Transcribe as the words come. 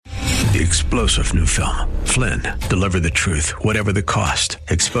The explosive new film, Flynn, deliver the truth, whatever the cost.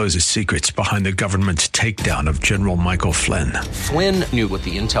 Exposes secrets behind the government's takedown of General Michael Flynn. Flynn knew what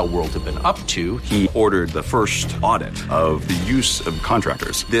the intel world had been up to. He ordered the first audit of the use of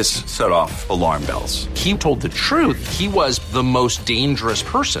contractors. This set off alarm bells. He told the truth. He was the most dangerous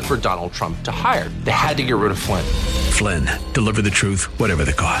person for Donald Trump to hire. They had to get rid of Flynn. Flynn, deliver the truth, whatever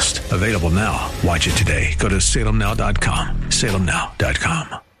the cost. Available now. Watch it today. Go to salemnow.com.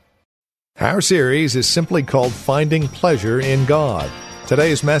 salemnow.com. Our series is simply called Finding Pleasure in God.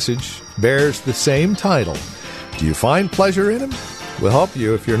 Today's message bears the same title. Do you find pleasure in Him? We'll help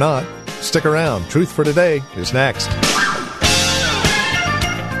you if you're not. Stick around. Truth for Today is next.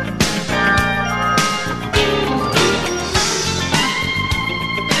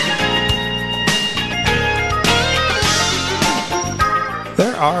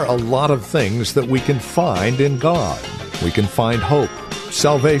 There are a lot of things that we can find in God. We can find hope,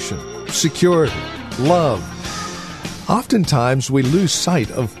 salvation, security, love. Oftentimes we lose sight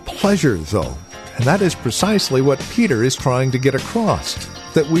of pleasure, though, and that is precisely what Peter is trying to get across,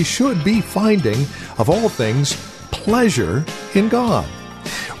 that we should be finding, of all things, pleasure in God.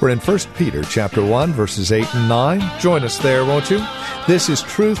 We're in 1 Peter chapter 1, verses 8 and 9. Join us there, won't you? This is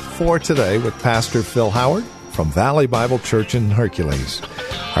Truth for Today with Pastor Phil Howard from Valley Bible Church in Hercules.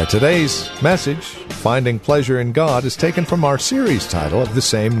 Our today's message, Finding Pleasure in God, is taken from our series title of the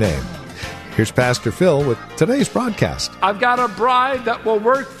same name. Here's Pastor Phil with today's broadcast. I've got a bride that will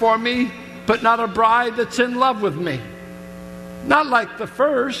work for me, but not a bride that's in love with me. Not like the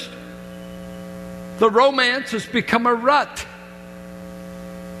first. The romance has become a rut.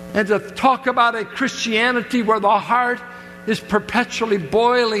 And to talk about a Christianity where the heart is perpetually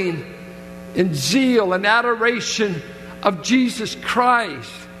boiling in zeal and adoration of Jesus Christ,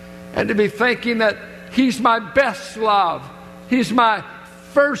 and to be thinking that He's my best love, He's my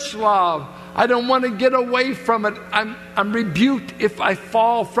first love. I don't want to get away from it. I'm rebuked if I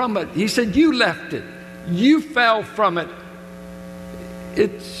fall from it. He said, you left it. You fell from it.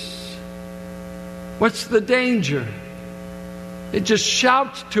 What's the danger? It just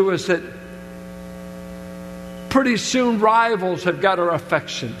shouts to us that pretty soon rivals have got our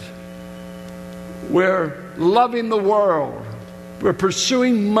affections. We're loving the world. We're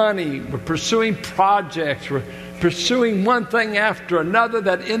pursuing money. We're pursuing projects. We're pursuing one thing after another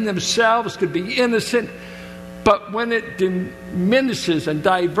that in themselves could be innocent. But when it diminishes and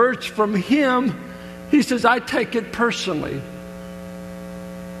diverts from Him, He says, I take it personally.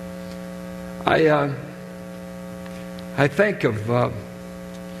 I think of,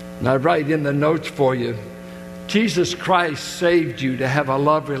 and I write in the notes for you, Jesus Christ saved you to have a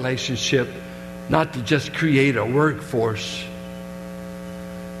love relationship, not to just create a workforce.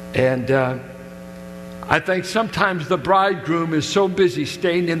 And I think sometimes the bridegroom is so busy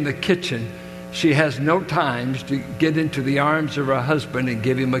staying in the kitchen, she has no time to get into the arms of her husband and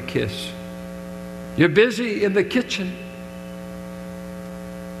give him a kiss. You're busy in the kitchen.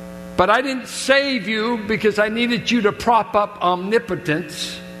 But I didn't save you because I needed you to prop up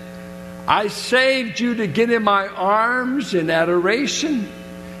omnipotence. I saved you to get in my arms in adoration,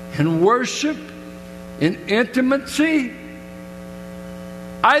 in worship, in intimacy.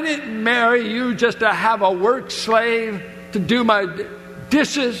 I didn't marry you just to have a work slave, to do my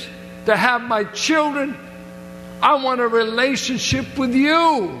dishes, to have my children. I want a relationship with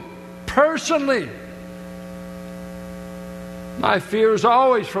you, personally. My fear is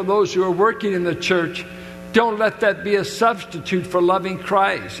always for those who are working in the church, don't let that be a substitute for loving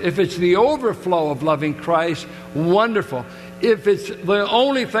Christ. If it's the overflow of loving Christ, wonderful. If it's the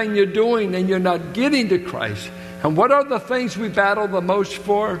only thing you're doing and you're not getting to Christ. And what are the things we battle the most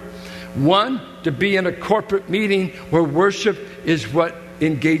for? One, to be in a corporate meeting where worship is what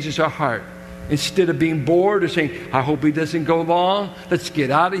engages our heart. Instead of being bored or saying, I hope he doesn't go long. Let's get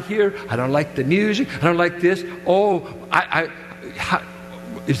out of here. I don't like the music. I don't like this.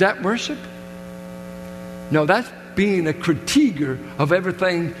 Is that worship? No, that's being a critiquer of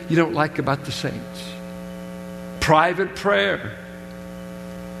everything you don't like about the saints. Private prayer.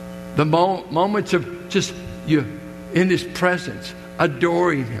 The moments of just you in His presence,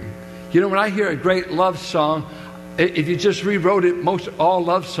 adoring Him. You know, when I hear a great love song, if you just rewrote it, most all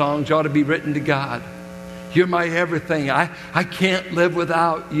love songs ought to be written to God. You're my everything. I can't live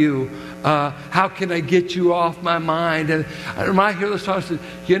without you. How can I get you off my mind? And when I hear the song, I say,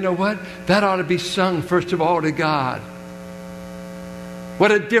 you know what? That ought to be sung first of all to God.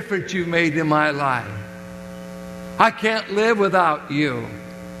 What a difference you made in my life. I can't live without you.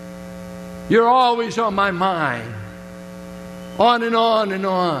 You're always on my mind. On and on and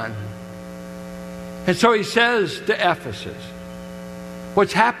on. And so he says to Ephesus,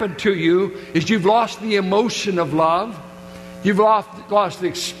 What's happened to you is you've lost the emotion of love. You've lost the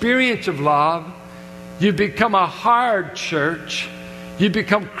experience of love. You've become a hard church. You've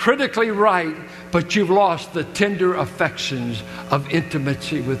become critically right, but you've lost the tender affections of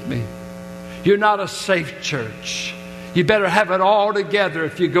intimacy with me. You're not a safe church. You better have it all together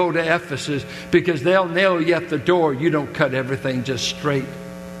if you go to Ephesus, because they'll nail you at the door. You don't cut everything just straight.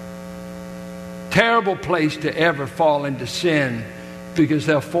 Terrible place to ever fall into sin, because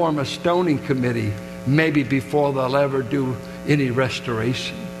they'll form a stoning committee maybe before they'll ever do any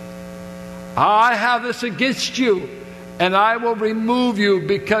restoration. I have this against you, and I will remove you,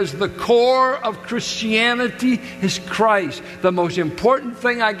 because the core of Christianity is Christ. The most important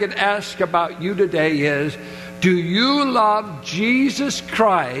thing I could ask about you today is, do you love Jesus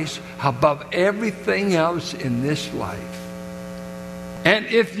Christ above everything else in this life? And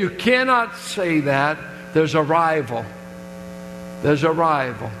if you cannot say that, there's a rival. There's a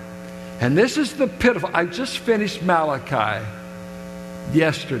rival. And this is the pitiful. I just finished Malachi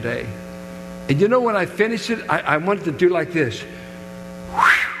yesterday. And you know, when I finished it, I wanted to do like this.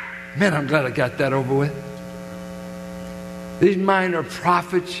 Whew. Man, I'm glad I got that over with. These minor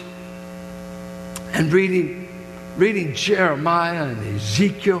prophets, and reading Jeremiah and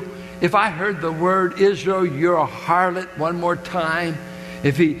Ezekiel. If I heard the word Israel, you're a harlot one more time.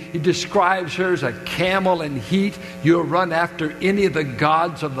 If he describes her as a camel in heat, you'll run after any of the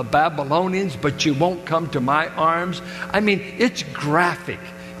gods of the Babylonians, but you won't come to my arms. I mean, it's graphic.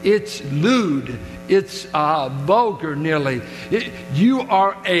 It's lewd. It's vulgar nearly. You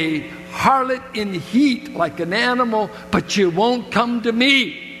are a harlot in heat like an animal, but you won't come to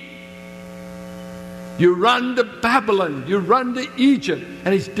me. You run to Babylon, you run to Egypt,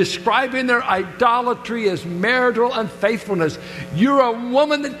 and he's describing their idolatry as marital unfaithfulness. You're a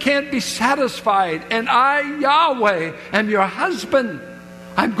woman that can't be satisfied, and I, Yahweh, am your husband.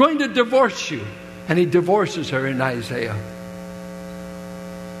 I'm going to divorce you. And he divorces her in Isaiah.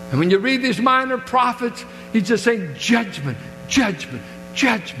 And when you read these minor prophets, he's just saying judgment, judgment,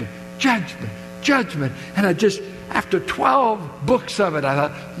 judgment, judgment, judgment. And after 12 books of it, I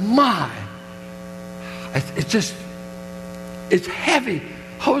thought, my, it's heavy.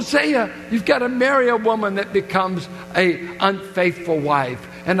 Hosea, you've got to marry a woman that becomes an unfaithful wife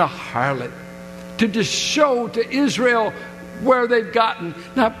and a harlot to just show to Israel where they've gotten.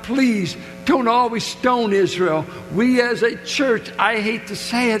 Now, please, don't always stone Israel. We as a church, I hate to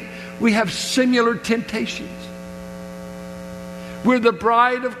say it, we have similar temptations. We're the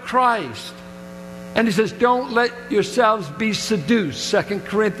bride of Christ. And he says, don't let yourselves be seduced. 2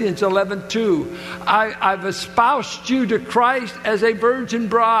 Corinthians 11:2. I've espoused you to Christ as a virgin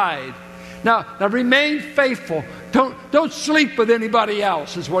bride. Now remain faithful. Don't sleep with anybody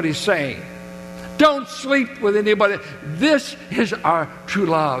else, is what he's saying. Don't sleep with anybody. This is our true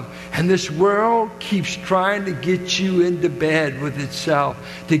love. And this world keeps trying to get you into bed with itself,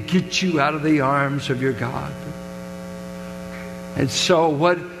 to get you out of the arms of your God. And so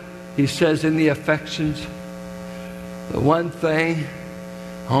what he says in the affections, the one thing,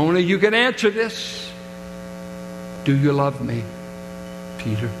 only you can answer this. Do you love me,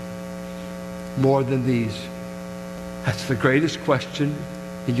 Peter? More than these? That's the greatest question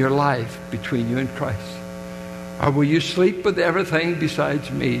in your life between you and Christ. Or will you sleep with everything besides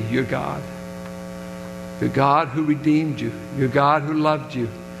me, your God? Your God who redeemed you, your God who loved you,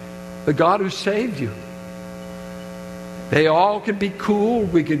 the God who saved you. They all can be cool.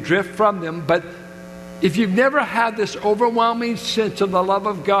 We can drift from them. But if you've never had this overwhelming sense of the love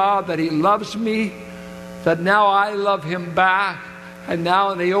of God, that he loves me, that now I love him back, and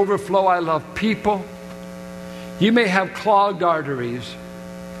now in the overflow I love people, you may have clogged arteries.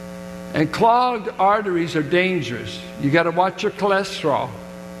 And clogged arteries are dangerous. You got to watch your cholesterol.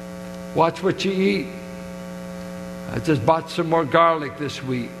 Watch what you eat. I just bought some more garlic this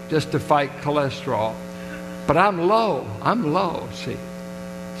week just to fight cholesterol. But I'm low, see.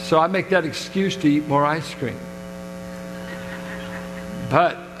 So I make that excuse to eat more ice cream.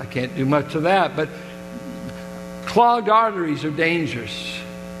 But I can't do much of that. But clogged arteries are dangerous.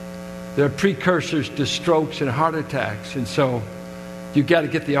 They're precursors to strokes and heart attacks. And so you've got to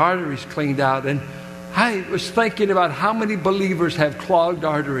get the arteries cleaned out. And I was thinking about how many believers have clogged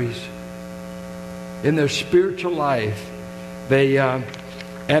arteries in their spiritual life.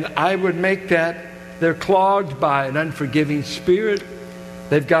 And I would make that they're clogged by an unforgiving spirit.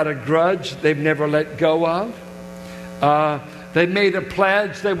 They've got a grudge they've never let go of. They made a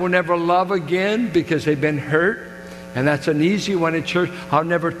pledge they will never love again because they've been hurt. And that's an easy one in church. I'll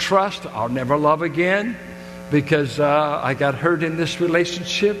never trust. I'll never love again because I got hurt in this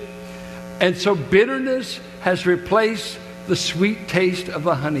relationship. And so bitterness has replaced the sweet taste of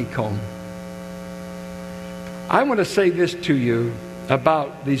the honeycomb. I want to say this to you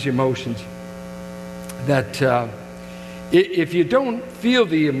about these emotions, that if you don't feel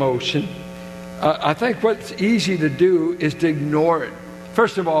the emotion, I think what's easy to do is to ignore it.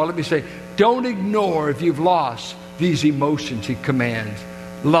 First of all, let me say, don't ignore if you've lost these emotions he commands.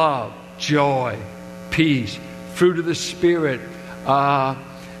 Love, joy, peace, fruit of the Spirit,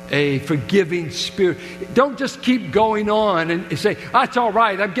 a forgiving spirit. Don't just keep going on and say, that's all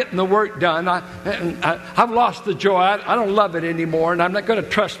right, I'm getting the work done. I've lost the joy. I don't love it anymore, and I'm not going to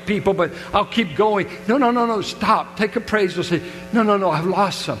trust people, but I'll keep going. No, stop. Take a praise and say, no, I've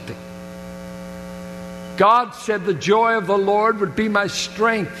lost something. God said the joy of the Lord would be my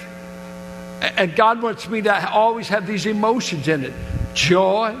strength. And God wants me to always have these emotions in it.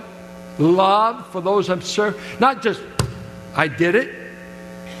 Joy, love for those I'm serving. Not just, I did it.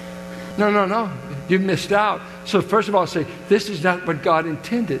 No. You've missed out. So first of all, say, this is not what God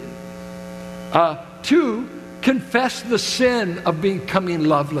intended. 2, confess the sin of becoming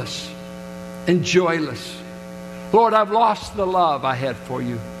loveless and joyless. Lord, I've lost the love I had for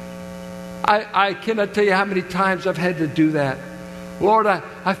you. I cannot tell you how many times I've had to do that. Lord,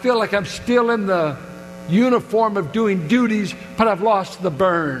 I feel like I'm still in the uniform of doing duties, but I've lost the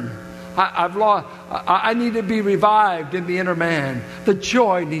burn. I need to be revived in the inner man. The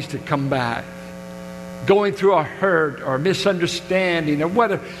joy needs to come back. Going through a hurt or misunderstanding or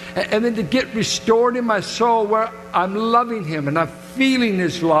whatever. And then to get restored in my soul where I'm loving him and I'm feeling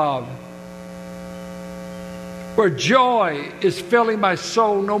his love. Where joy is filling my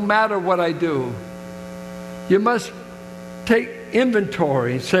soul no matter what I do. You must take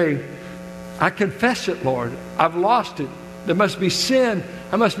inventory and say, I confess it, Lord. I've lost it. There must be sin.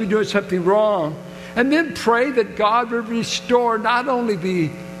 I must be doing something wrong. And then pray that God will restore not only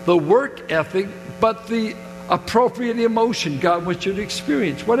the work ethic, but the appropriate emotion God wants you to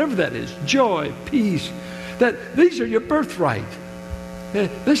experience, whatever that is. Joy, peace. That these are your birthright.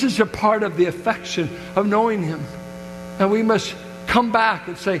 This is a part of the affection of knowing him. And we must come back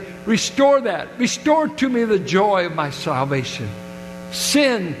and say, restore that. Restore to me the joy of my salvation.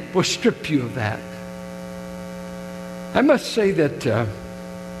 Sin will strip you of that. I must say that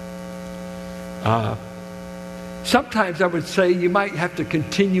sometimes I would say you might have to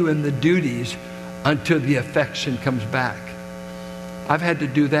continue in the duties until the affection comes back. I've had to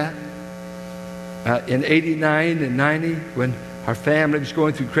do that. In 89 and 90, when our family was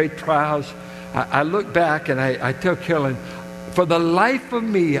going through great trials, I look back and I tell Carolyn, for the life of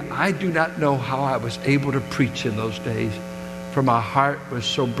me, I do not know how I was able to preach in those days, for my heart was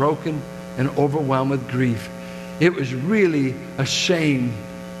so broken and overwhelmed with grief. It was really a shame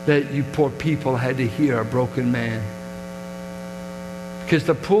that you poor people had to hear a broken man. Because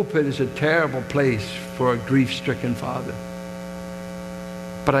the pulpit is a terrible place for a grief-stricken father.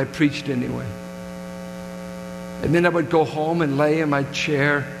 But I preached anyway. And then I would go home and lay in my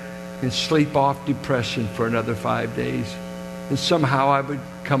chair and sleep off depression for another 5 days. And somehow I would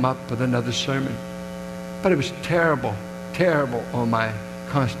come up with another sermon. But it was terrible on my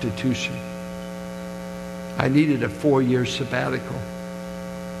constitution. I needed a 4-year sabbatical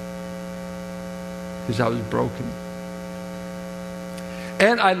because I was broken.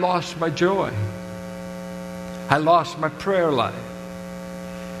 And I lost my joy. I lost my prayer life.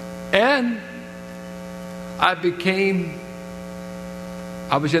 And I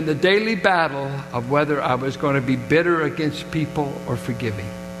was in the daily battle of whether I was going to be bitter against people or forgiving.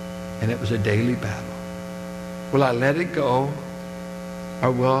 And it was a daily battle. Will I let it go,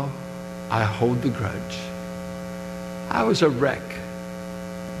 or will I hold the grudge? I was a wreck.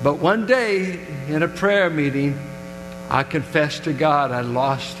 But one day in a prayer meeting, I confessed to God I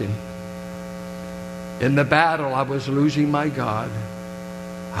lost him. In the battle, I was losing my God.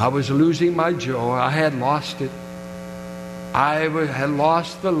 I was losing my joy. I had lost it. I had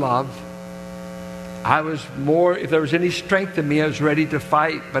lost the love. I was more, if there was any strength in me, I was ready to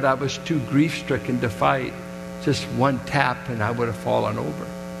fight, but I was too grief-stricken to fight. Just one tap and I would have fallen over.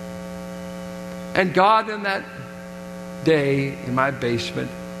 And God, in that day in my basement,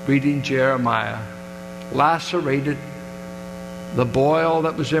 reading Jeremiah, lacerated the boil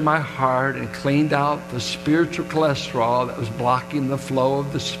that was in my heart and cleaned out the spiritual cholesterol that was blocking the flow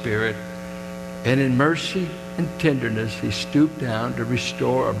of the Spirit. And in mercy and tenderness, he stooped down to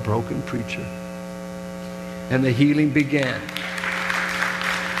restore a broken preacher. And the healing began.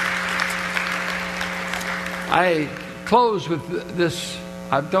 I close with this.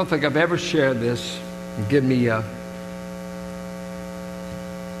 I don't think I've ever shared this. Give me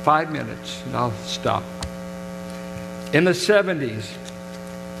 5 minutes and I'll stop. In the 70s,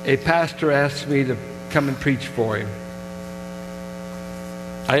 a pastor asked me to come and preach for him.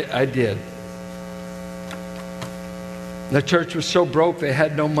 I did. The church was so broke they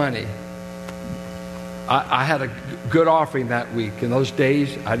had no money. I had a good offering that week. In those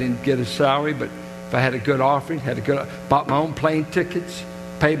days, I didn't get a salary, but if I had a good offering, bought my own plane tickets,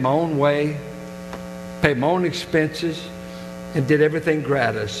 paid my own way, paid my own expenses, and did everything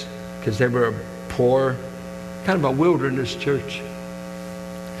gratis because they were a poor, kind of a wilderness church.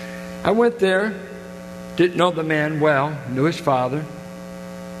 I went there, didn't know the man well, knew his father.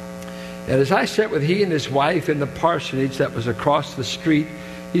 And as I sat with he and his wife in the parsonage that was across the street,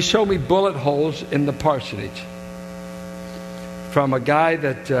 he showed me bullet holes in the parsonage from a guy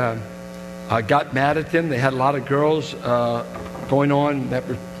that got mad at them. They had a lot of girls going on that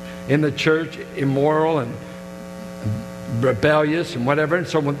were in the church, immoral and rebellious and whatever. And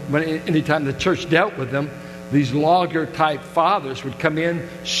so anytime the church dealt with them, these lawyer-type fathers would come in,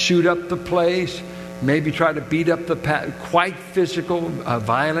 shoot up the place, maybe try to beat up quite physical,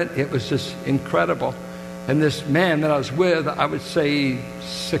 violent. It was just incredible. And this man that I was with, I would say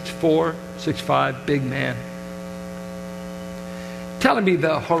 6'4", 6'5", big man, telling me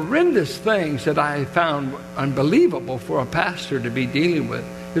the horrendous things that I found unbelievable for a pastor to be dealing with.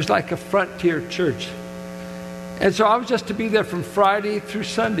 It was like a frontier church. And so I was just to be there from Friday through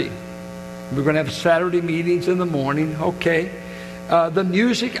Sunday. We were going to have Saturday meetings in the morning. Okay. The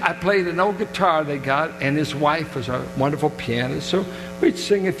music, I played an old guitar they got, and his wife was a wonderful pianist. So we'd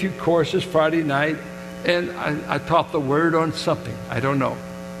sing a few choruses Friday night, and I taught the word on something. I don't know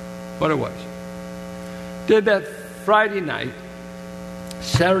what it was. Did that Friday night.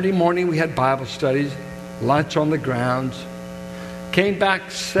 Saturday morning we had Bible studies, lunch on the grounds. Came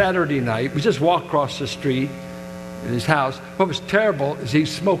back Saturday night. We just walked across the street in his house. What was terrible is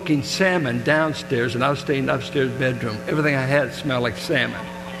he's smoking salmon downstairs, and I was staying upstairs bedroom. Everything I had smelled like salmon.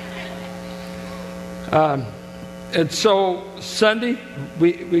 And so Sunday,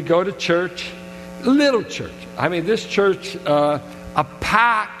 we go to church, little church. I mean, this church, a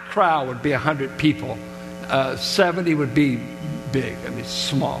packed crowd would be 100 people. 70 would be big, I mean,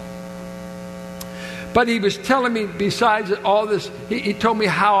 small. But he was telling me, besides all this, he told me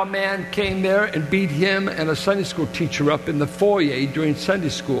how a man came there and beat him and a Sunday school teacher up in the foyer during Sunday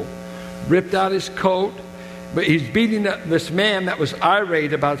school. Ripped out his coat. But he's beating up this man that was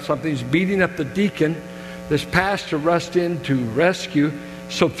irate about something. He's beating up the deacon. This pastor rushed in to rescue.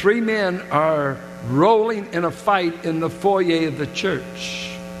 So 3 men are rolling in a fight in the foyer of the church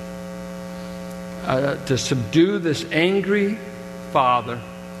to subdue this angry father.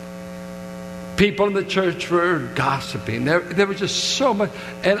 People in the church were gossiping. There was just so much.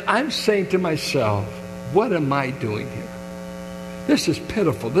 And I'm saying to myself, what am I doing here? This is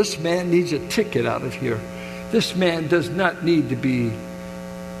pitiful. This man needs a ticket out of here. This man does not need to be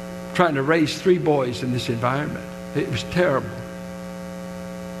trying to raise 3 boys in this environment. It was terrible.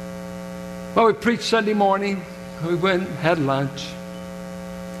 Well, we preached Sunday morning. We went, had lunch.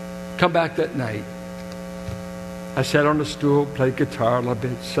 Come back that night. I sat on a stool, played guitar a little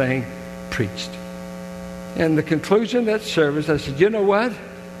bit, sang, preached. And the conclusion of that service, I said, you know what?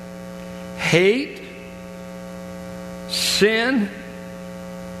 Hate, sin,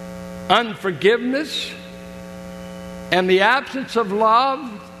 unforgiveness, and the absence of love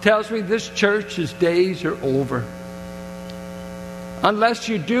tells me this church's days are over. Unless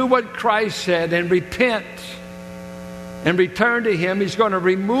you do what Christ said and repent and return to Him, He's going to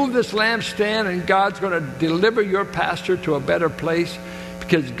remove this lampstand, and God's going to deliver your pastor to a better place,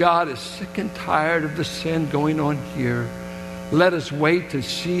 because God is sick and tired of the sin going on here. Let us wait to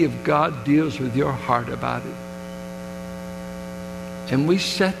see if God deals with your heart about it. And we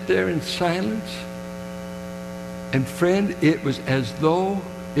sat there in silence. And friend, it was as though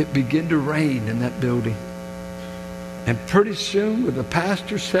it began to rain in that building. And pretty soon, with the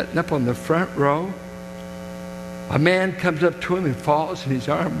pastor sitting up on the front row, a man comes up to him and falls in his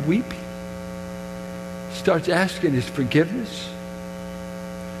arm weeping. Starts asking his forgiveness.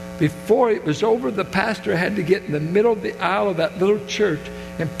 Before it was over, the pastor had to get in the middle of the aisle of that little church,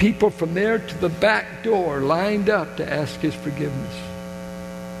 and people from there to the back door lined up to ask his forgiveness.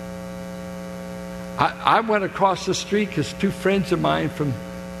 I went across the street because 2 friends of mine from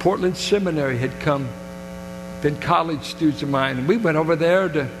Portland Seminary had come, been college students of mine, and we went over there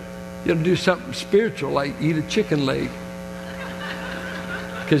to do something spiritual, like eat a chicken leg.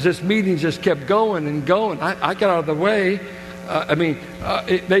 Because this meeting just kept going and going. I got out of the way.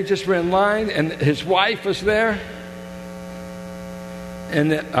 They just were in line, and his wife was there.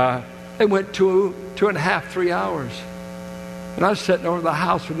 And they went 2.5, 3 hours. And I was sitting over the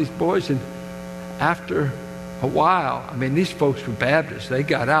house with these boys, and after a while, these folks were Baptists. They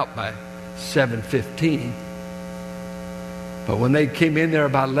got out by 7:15. But when they came in there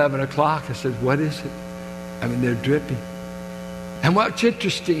about 11 o'clock, I said, what is it? I mean, they're dripping. And what's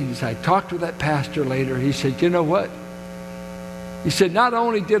interesting is I talked with that pastor later. He said, you know what? He said, not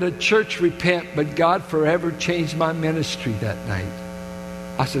only did a church repent, but God forever changed my ministry that night.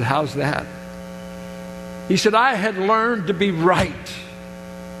 I said, how's that? He said, I had learned to be right.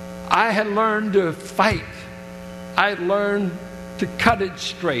 I had learned to fight. I had learned to cut it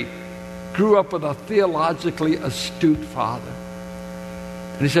straight. Grew up with a theologically astute father.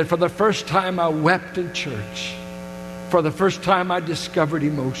 And he said, for the first time I wept in church. For the first time I discovered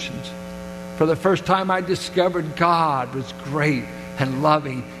emotions. For the first time I discovered God was great and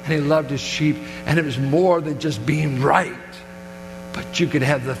loving, and He loved His sheep, and it was more than just being right. But you could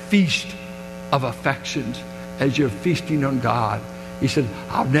have the feast of affections as you're feasting on God. He said,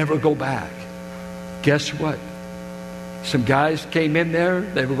 I'll never go back. Guess what? Some guys came in there.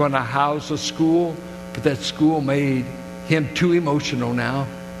 They were going to house a school, but that school made him too emotional now,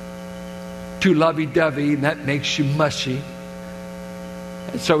 too lovey-dovey, and that makes you mushy.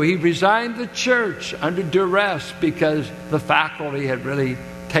 And so he resigned the church under duress because the faculty had really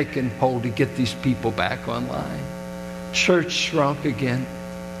taken hold to get these people back online. Church shrunk again.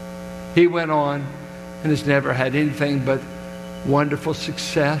 He went on and has never had anything but wonderful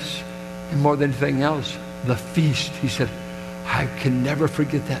success, and more than anything else, the feast. He said, I can never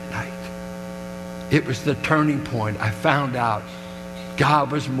forget that night. It was the turning point. I found out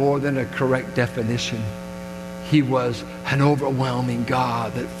God was more than a correct definition. He was an overwhelming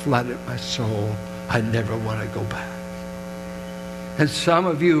God that flooded my soul. I never want to go back. And some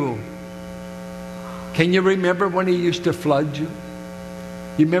of you, can you remember when He used to flood you?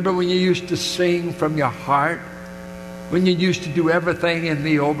 You remember when you used to sing from your heart? When you used to do everything in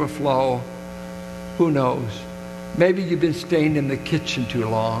the overflow? Who knows? Maybe you've been staying in the kitchen too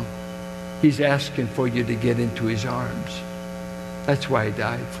long. He's asking for you to get into His arms. That's why He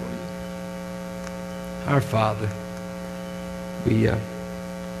died for you. Our Father, we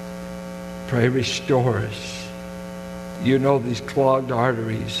pray, restore us. You know these clogged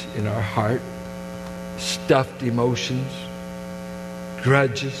arteries in our heart, stuffed emotions,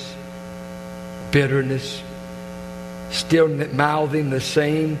 grudges, bitterness, still mouthing the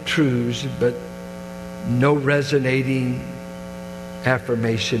same truths, but no resonating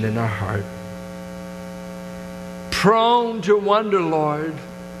affirmation in our heart. Prone to wonder, Lord,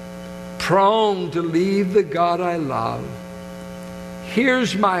 prone to leave the God I love.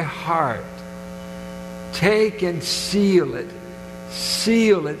 Here's my heart. Take and seal it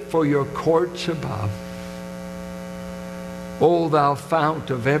for your courts above. O thou fount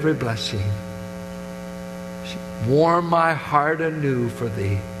of every blessing, warm my heart anew for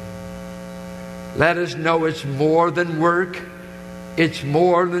Thee. Let us know it's more than work. It's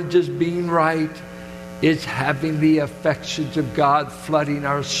more than just being right. It's having the affections of God flooding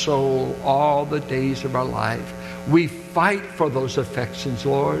our soul all the days of our life. We fight for those affections,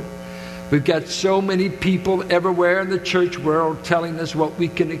 Lord. We've got so many people everywhere in the church world telling us what we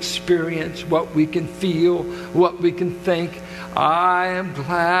can experience, what we can feel, what we can think. I am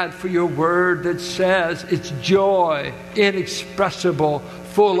glad for your word that says it's joy, inexpressible,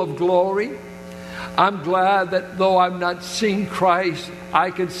 full of glory. I'm glad that though I've not seen Christ,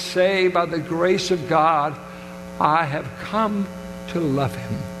 I can say by the grace of God, I have come to love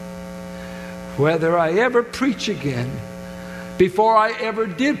Him. Whether I ever preach again, before I ever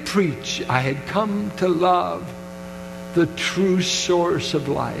did preach, I had come to love the true source of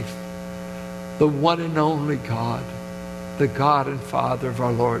life, the one and only God, the God and Father of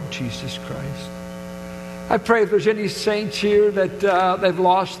our Lord Jesus Christ. I pray if there's any saints here that they've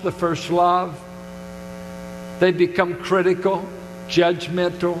lost the first love, they become critical,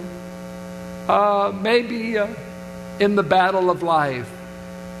 judgmental, maybe in the battle of life.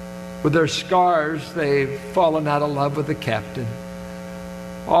 With their scars, they've fallen out of love with the captain.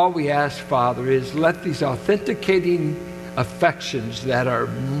 All we ask, Father, is let these authenticating affections that are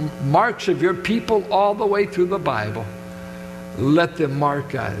marks of your people all the way through the Bible, let them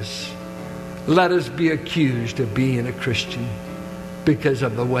mark us. Let us be accused of being a Christian because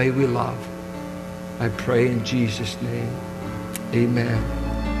of the way we love. I pray in Jesus' name. Amen.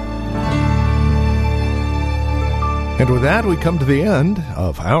 And with that, we come to the end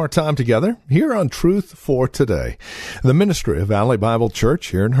of our time together here on Truth for Today, the ministry of Valley Bible Church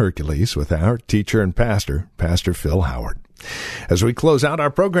here in Hercules with our teacher and pastor, Pastor Phil Howard. As we close out our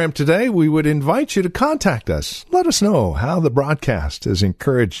program today, we would invite you to contact us. Let us know how the broadcast has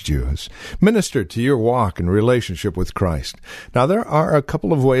encouraged you, has ministered to your walk and relationship with Christ. Now, there are a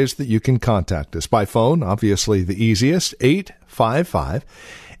couple of ways that you can contact us. By phone, obviously the easiest,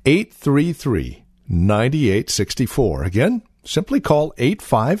 855-833-9864. Again, Simply call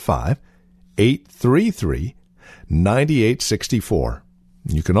 855-833-9864.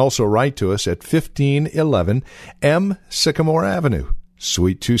 You can also write to us at 1511 M. Sycamore Avenue,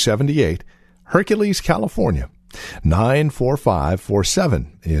 Suite 278, Hercules, California.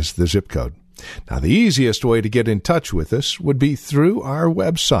 94547 is the zip code. Now, the easiest way to get in touch with us would be through our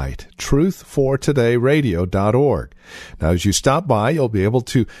website, truthfortodayradio.org. Now, as you stop by, you'll be able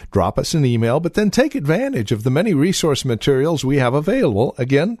to drop us an email, but then take advantage of the many resource materials we have available,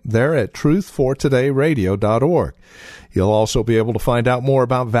 again, there at truthfortodayradio.org. You'll also be able to find out more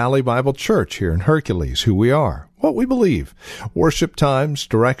about Valley Bible Church here in Hercules, who we are, what we believe, worship times,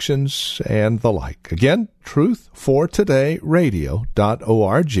 directions, and the like. Again,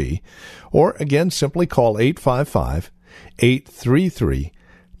 truthfortodayradio.org, or again, simply call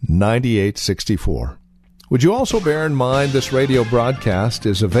 855-833-9864. Would you also bear in mind this radio broadcast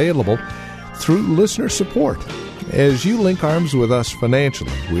is available through listener support? As you link arms with us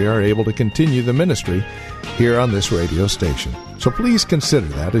financially, we are able to continue the ministry here on this radio station. So please consider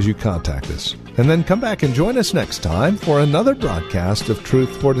that as you contact us. And then come back and join us next time for another broadcast of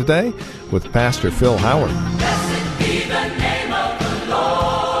Truth for Today with Pastor Phil Howard. Blessed be the name of the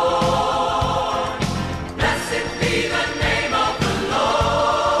Lord. Blessed be the name of the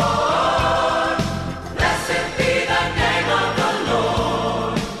Lord. Blessed be the name of the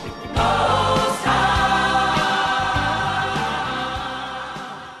Lord Most High.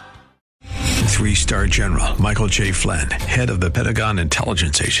 3-star General Michael J. Flynn, head of the Pentagon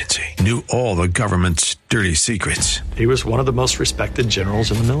Intelligence Agency, knew all the government's dirty secrets. He was one of the most respected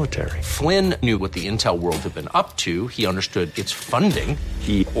generals in the military. Flynn knew what the intel world had been up to. He understood its funding.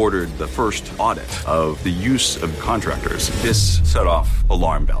 He ordered the first audit of the use of contractors. This set off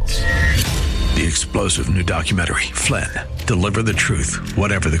alarm bells. The explosive new documentary, Flynn, Deliver the Truth,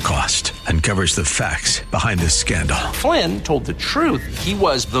 Whatever the Cost, uncovers the facts behind this scandal. Flynn told the truth. He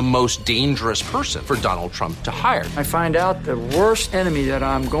was the most dangerous person for Donald Trump to hire. I find out the worst enemy that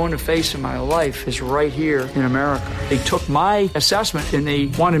I'm going to face in my life is right here in America. They took my assessment and they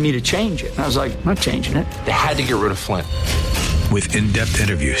wanted me to change it. And I was like, I'm not changing it. They had to get rid of Flynn. With in-depth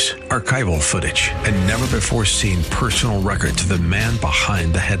interviews, archival footage, and never-before-seen personal records of the man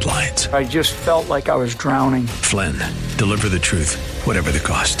behind the headlines. I just felt like I was drowning. Flynn, Deliver the Truth, Whatever the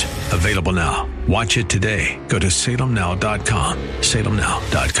Cost. Available now. Watch it today. Go to salemnow.com.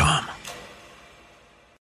 salemnow.com.